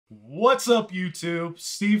What's up, YouTube?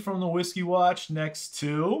 Steve from TheWhiskyWatch next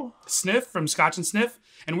to... Sniff from ScotchNSniff,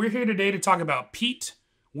 and we're here today to talk about peat,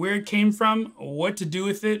 where it came from, what to do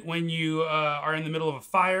with it when you are in the middle of a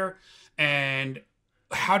fire, and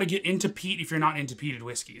how to get into peat if you're not into peated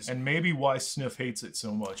whiskeys. And maybe why Sniff hates it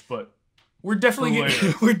so much, but... We're definitely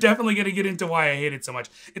going to get into why I hate it so much.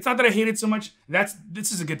 It's not that I hate it so much.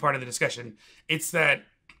 This is a good part of the discussion. It's that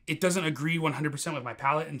it doesn't agree 100% with my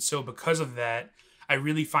palate, and so because of that, I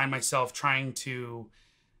really find myself trying to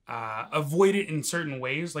avoid it in certain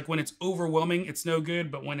ways. Like when it's overwhelming, it's no good,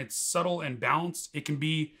 but when it's subtle and balanced, it can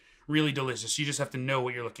be really delicious. You just have to know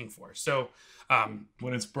what you're looking for. So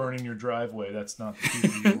when it's burning your driveway, that's not the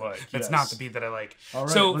peat that you like. That's not the peat that I like. All right,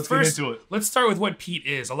 so let's first, get into it. Let's start with what peat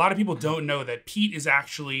is. A lot of people don't know that peat is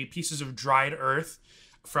actually pieces of dried earth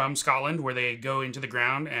from Scotland where they go into the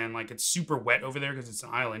ground and like it's super wet over there because it's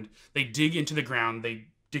an island. They dig into the ground, they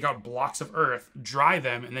dig out blocks of earth, dry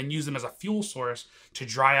them, and then use them as a fuel source to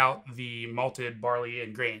dry out the malted barley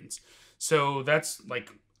and grains. So that's like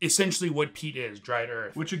essentially what peat is, dried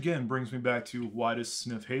earth. Which again brings me back to why does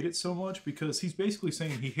Sniff hate it so much? Because he's basically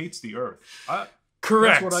saying he hates the earth.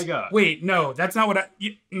 Correct. That's what I got. Wait, no, that's not what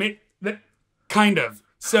kind of.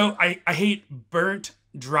 So I hate burnt,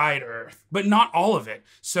 dried earth, but not all of it.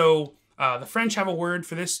 So the French have a word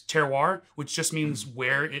for this, terroir, which just means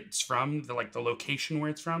where it's from, the location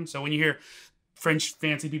where it's from. So when you hear French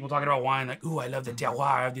fancy people talking about wine, like, ooh, I love the terroir,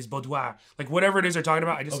 I have these boudoir. Like whatever it is they're talking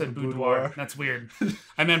about, I just said boudoir. That's weird.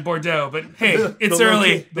 I meant Bordeaux, but hey, it's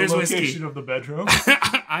early. There's whiskey. The location of the bedroom.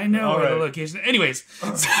 I know the location. Anyways,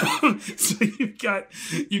 so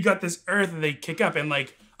you've got this earth that they kick up, and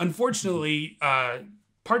like unfortunately,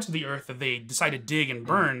 parts of the earth that they decide to dig and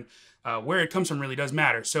burn, where it comes from really does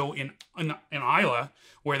matter. So in Islay,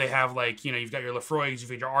 where they have like, you know, you've got your Lafroigs,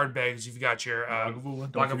 you've got your Ardbegs, you've got your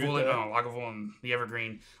Lagavulin, the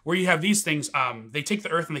Evergreen, where you have these things, they take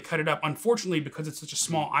the earth and they cut it up. Unfortunately, because it's such a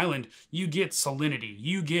small island, you get salinity,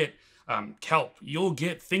 you get kelp, you'll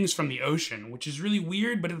get things from the ocean, which is really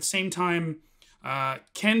weird, but at the same time,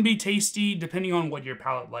 can be tasty depending on what your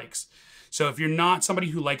palate likes. So if you're not somebody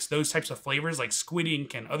who likes those types of flavors like squid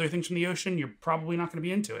ink and other things from the ocean, you're probably not going to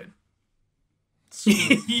be into it.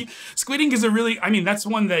 Squid ink is that's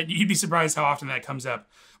one that you'd be surprised how often that comes up.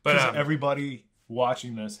 But everybody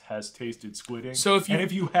watching this has tasted squid ink. So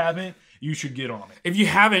if you haven't, you should get on it. If you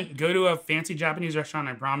haven't, go to a fancy Japanese restaurant.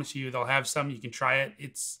 I promise you, they'll have some. You can try it.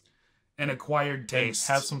 It's an acquired taste.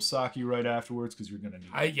 And have some sake right afterwards because you're gonna need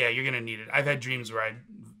it. Yeah, you're gonna need it. I've had dreams where I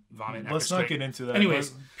vomit. Let's not get into that.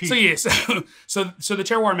 Anyways, so the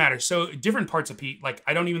terroir matters. So different parts of peat, like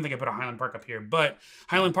I don't even think I put a Highland Park up here, but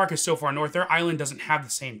Highland Park is so far north, their island doesn't have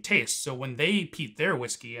the same taste. So when they peat their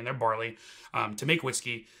whiskey and their barley to make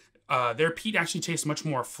whiskey, their peat actually tastes much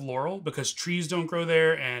more floral because trees don't grow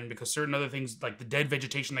there and because certain other things like the dead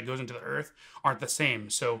vegetation that goes into the earth aren't the same.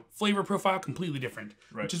 So flavor profile completely different,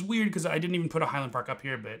 which is weird because I didn't even put a Highland Park up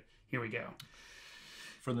here, but here we go.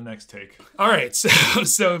 For the next take. All right,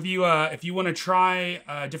 so if you want to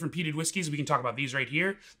try different peated whiskeys, we can talk about these right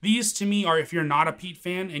here. These to me are if you're not a peat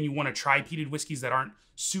fan and you want to try peated whiskeys that aren't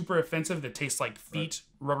super offensive, that taste like feet,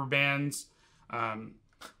 rubber bands.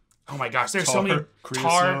 Oh my gosh, there's so many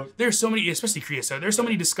tar. There's so many, especially creosote. There's so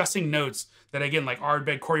many disgusting notes that again like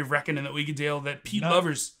Ardbeg, Corey Vrecken, and the Uigadale that peat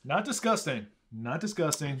lovers. Not disgusting. Not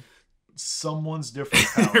disgusting. Someone's different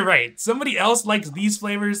palate. Right. Somebody else likes these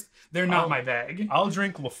flavors. They're not my bag. I'll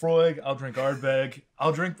drink Lafroig. I'll drink Ardbeg.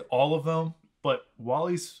 I'll drink all of them. But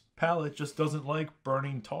Wally's palate just doesn't like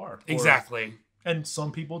burning tar. Exactly. And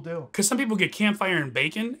some people do. Because some people get campfire and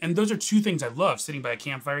bacon. And those are two things I love. Sitting by a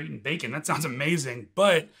campfire eating bacon. That sounds amazing.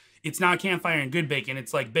 But it's not campfire and good bacon.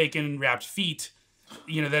 It's like bacon wrapped feet,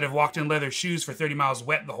 you know, that have walked in leather shoes for 30 miles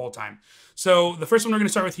wet the whole time. So the first one we're going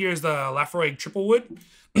to start with here is the Lafroig Triple Wood.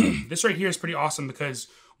 This right here is pretty awesome because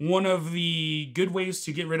one of the good ways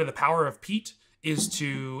to get rid of the power of peat is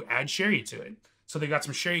to add sherry to it. So they've got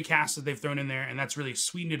some sherry casks that they've thrown in there, and that's really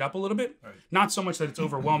sweetened it up a little bit. Right. Not so much that it's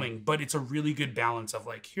overwhelming, but it's a really good balance of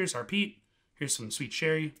like, here's our peat, here's some sweet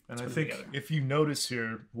sherry. And I think if you notice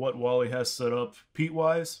here what Wally has set up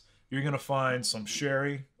peat-wise, you're going to find some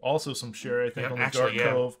sherry, also some sherry, I think, on the Dark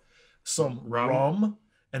Cove, some rum,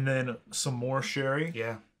 and then some more sherry.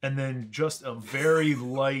 Yeah. And then just a very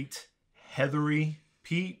light, heathery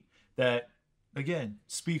peat that, again,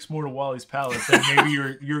 speaks more to Wally's palate than maybe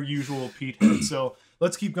your usual peat head. So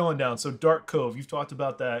let's keep going down. So Dark Cove, you've talked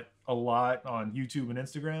about that a lot on YouTube and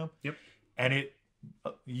Instagram. Yep. And it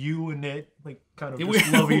you and it like kind of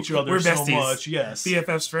just love each other so much. Yes,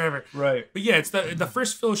 BFFs forever. Right. But yeah, it's the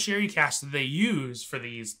first fill sherry cask that they use for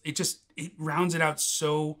these. It rounds it out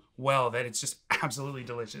so well that it's just absolutely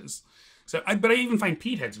delicious. So, but I even find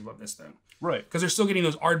peat heads who love this though. Right. Because they're still getting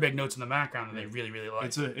those Ardbeg notes in the background that they really, really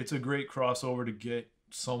like. It's a great crossover to get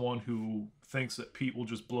someone who thinks that peat will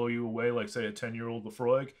just blow you away, like say a 10-year-old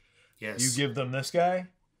Lefroy. Yes. You give them this guy.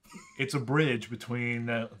 It's a bridge between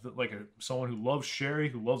someone who loves sherry,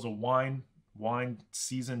 who loves a wine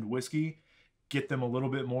seasoned whiskey. Get them a little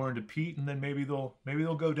bit more into peat, and then maybe they'll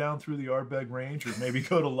go down through the Ardbeg range, or maybe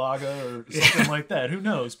go to Laga or something like that. Who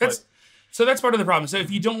knows? So that's part of the problem. So if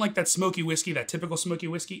you don't like that smoky whiskey, that typical smoky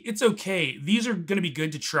whiskey, it's okay. These are going to be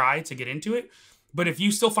good to try to get into it. But if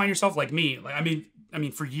you still find yourself like me, like I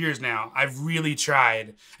mean, for years now, I've really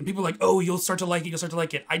tried, and people are like, "Oh, you'll start to like it. You'll start to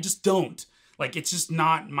like it." I just don't. Like, it's just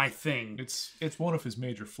not my thing. It's one of his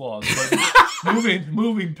major flaws. But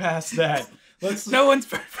moving past that, no one's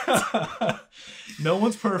perfect. No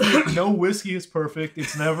one's perfect. No whiskey is perfect.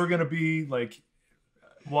 It's never gonna be like.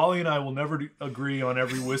 Wally and I will never agree on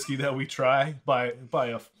every whiskey that we try by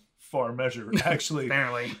a far measure, actually.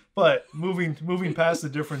 Apparently. But moving past the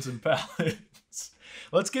difference in palates,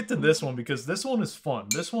 let's get to this one, because this one is fun.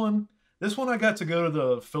 This one I got to go to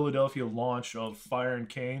the Philadelphia launch of Fire and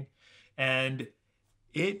Cane, and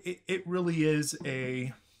it really is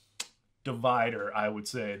a divider, I would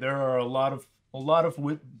say. There are a lot of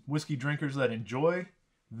whiskey drinkers that enjoy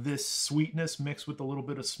this sweetness mixed with a little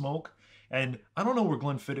bit of smoke. And I don't know where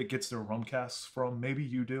Glenfiddich gets their rum casks from. Maybe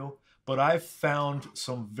you do. But I've found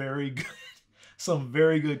some very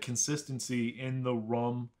good consistency in the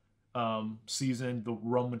rum seasoned, the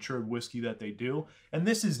rum matured whiskey that they do. And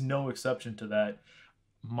this is no exception to that.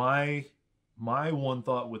 My one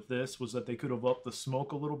thought with this was that they could have upped the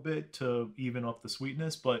smoke a little bit to even up the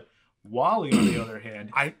sweetness. But Wally, on the other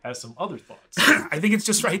hand, has some other thoughts. I think it's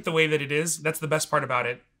just right the way that it is. That's the best part about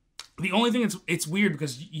it. The only thing it's weird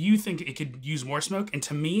because you think it could use more smoke, and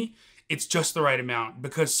to me, it's just the right amount.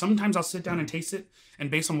 Because sometimes I'll sit down and taste it, and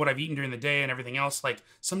based on what I've eaten during the day and everything else, like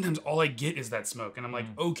sometimes all I get is that smoke, and I'm like,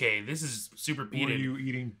 okay, this is super peated. Were you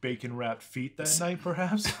eating bacon wrapped feet that night,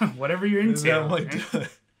 perhaps? Whatever you're into.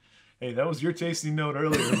 Hey, that was your tasting note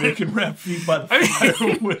earlier. Bacon wrapped feet by the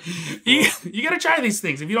fire. You gotta try these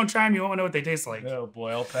things. If you don't try them, you won't know what they taste like. Oh boy,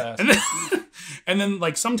 I'll pass. And then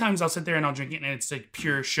like sometimes I'll sit there and I'll drink it and it's like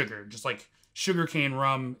pure sugar, just like sugarcane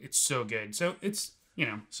rum. It's so good. So it's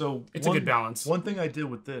it's a good balance. One thing I did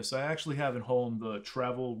with this, I actually have at home the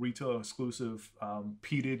travel retail exclusive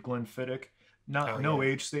peated Glenfiddich. No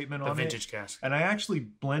age statement on it. The vintage cask. And I actually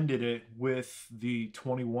blended it with the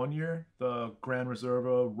 21 year, the Grand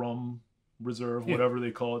Reserva, Rum Reserve, whatever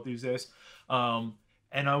they call it these days.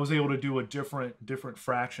 And I was able to do a different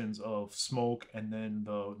fractions of smoke and then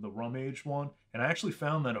the rum aged one. And I actually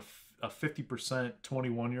found that a 50%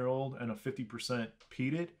 21-year-old and a 50%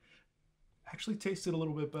 peated actually tasted a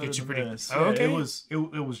little bit better than this. Oh, okay.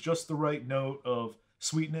 It was just the right note of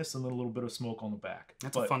sweetness and then a little bit of smoke on the back.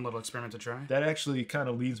 That's a fun little experiment to try. That actually kind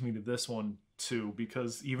of leads me to this one too,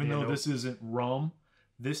 because even though this isn't rum,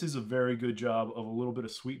 this is a very good job of a little bit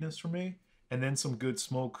of sweetness for me, and then some good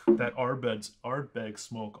smoke, that Ardbeg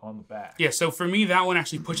smoke on the back. Yeah, so for me, that one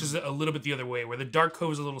actually pushes it a little bit the other way, where the Dark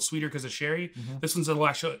Cove is a little sweeter because of sherry. Mm-hmm. This one's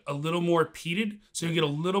actually a little more peated, so you get a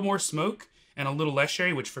little more smoke and a little less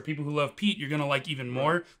sherry, which for people who love peat, you're going to like even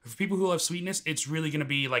more. For people who love sweetness, it's really going to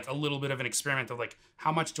be like a little bit of an experiment of like,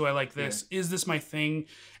 how much do I like this? Yeah. Is this my thing?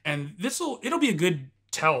 And it'll be a good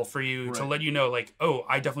tell for you to let you know, like, oh,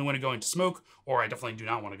 I definitely want to go into smoke, or I definitely do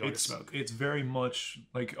not want to go into smoke. It's very much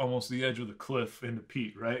like almost the edge of the cliff into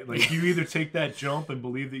peat, right? Like you either take that jump and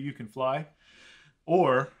believe that you can fly,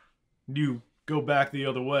 or you go back the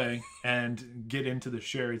other way and get into the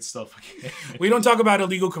sherry stuff again. We don't talk about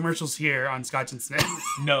illegal commercials here on Scotch and Sniff.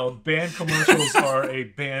 No, banned commercials are a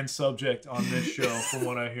banned subject on this show from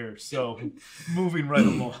what I hear. So moving right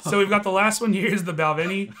along. So we've got the last one here is the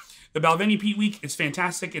Balvenie. The Balvenie Peat Week is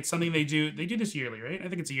fantastic. It's something they do. They do this yearly, right? I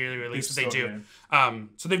think it's a yearly release that they do.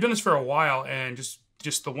 So they've done this for a while, and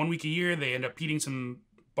just the 1 week a year, they end up peating some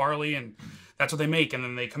barley, and that's what they make. And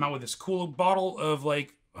then they come out with this cool bottle of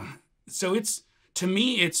like... So to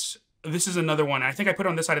me, this is another one. I think I put it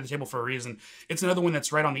on this side of the table for a reason. It's another one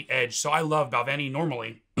that's right on the edge. So I love Balvenie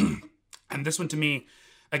normally. And this one to me,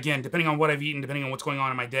 again, depending on what I've eaten, depending on what's going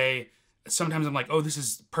on in my day, sometimes I'm like, oh, this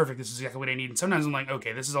is perfect. This is exactly what I need. And sometimes I'm like,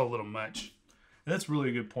 okay, this is a little much. And that's really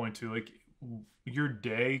a good point too. Like your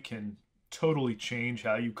day can totally change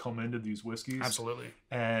how you come into these whiskeys. Absolutely.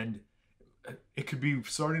 And it could be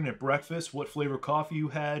starting at breakfast, what flavor coffee you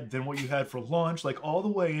had, then what you had for lunch, like all the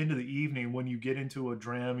way into the evening when you get into a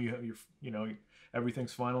dram,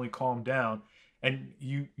 everything's finally calmed down, and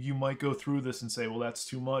you might go through this and say, well, that's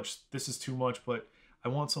too much. This is too much, but I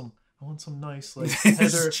want some nice like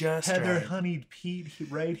heather honeyed peat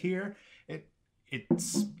right here.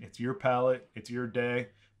 It's your palate, it's your day,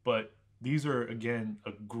 but these are again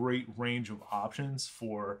a great range of options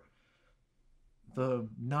for the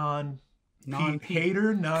non-peat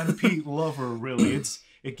hater, non-peat lover. Really,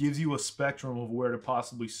 it gives you a spectrum of where to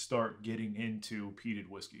possibly start getting into peated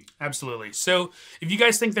whiskey. Absolutely. So if you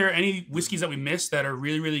guys think there are any whiskeys that we missed that are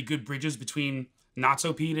really, really good bridges between not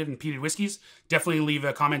so peated and peated whiskeys, definitely leave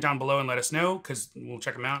a comment down below and let us know, because we'll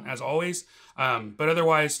check them out as always. But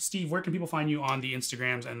otherwise, Steve, where can people find you on the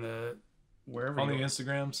Instagrams and the wherever? On the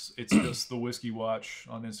Instagrams, it's just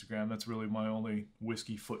TheWhiskyWatch on Instagram. That's really my only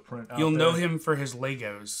whiskey footprint out You'll there. know him for his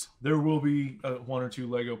Legos. There will be 1 or 2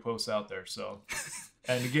 Lego posts out there. So,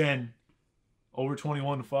 and again, over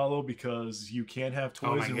 21 to follow, because you can't have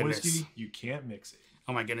toys and whiskey. You can't mix it.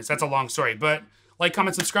 Oh my goodness, that's a long story. But like,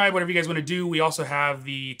 comment, subscribe, whatever you guys want to do. We also have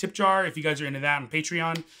the tip jar if you guys are into that on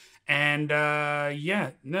Patreon. And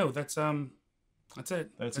yeah, no, that's it.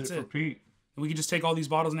 That's it for Pete. We could just take all these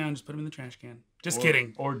bottles now and just put them in the trash can. Just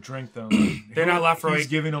kidding. Or drink them. They're not Lafroy. He's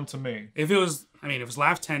giving them to me. If it was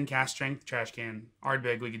Laf 10 cast strength trash can,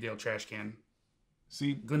 Ardbeg Wiggedale trash can.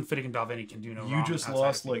 See, Glenfiddich and Balvenie can do no wrong. You just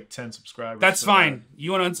lost like 10 subscribers. That's fine.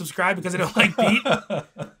 You want to unsubscribe because I don't like Pete?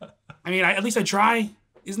 I mean, at least I try.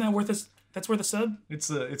 Isn't that worth this? That's worth a sub. It's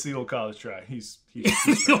the old college try. He's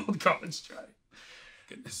the old college try.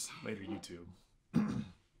 Goodness. Later, YouTube.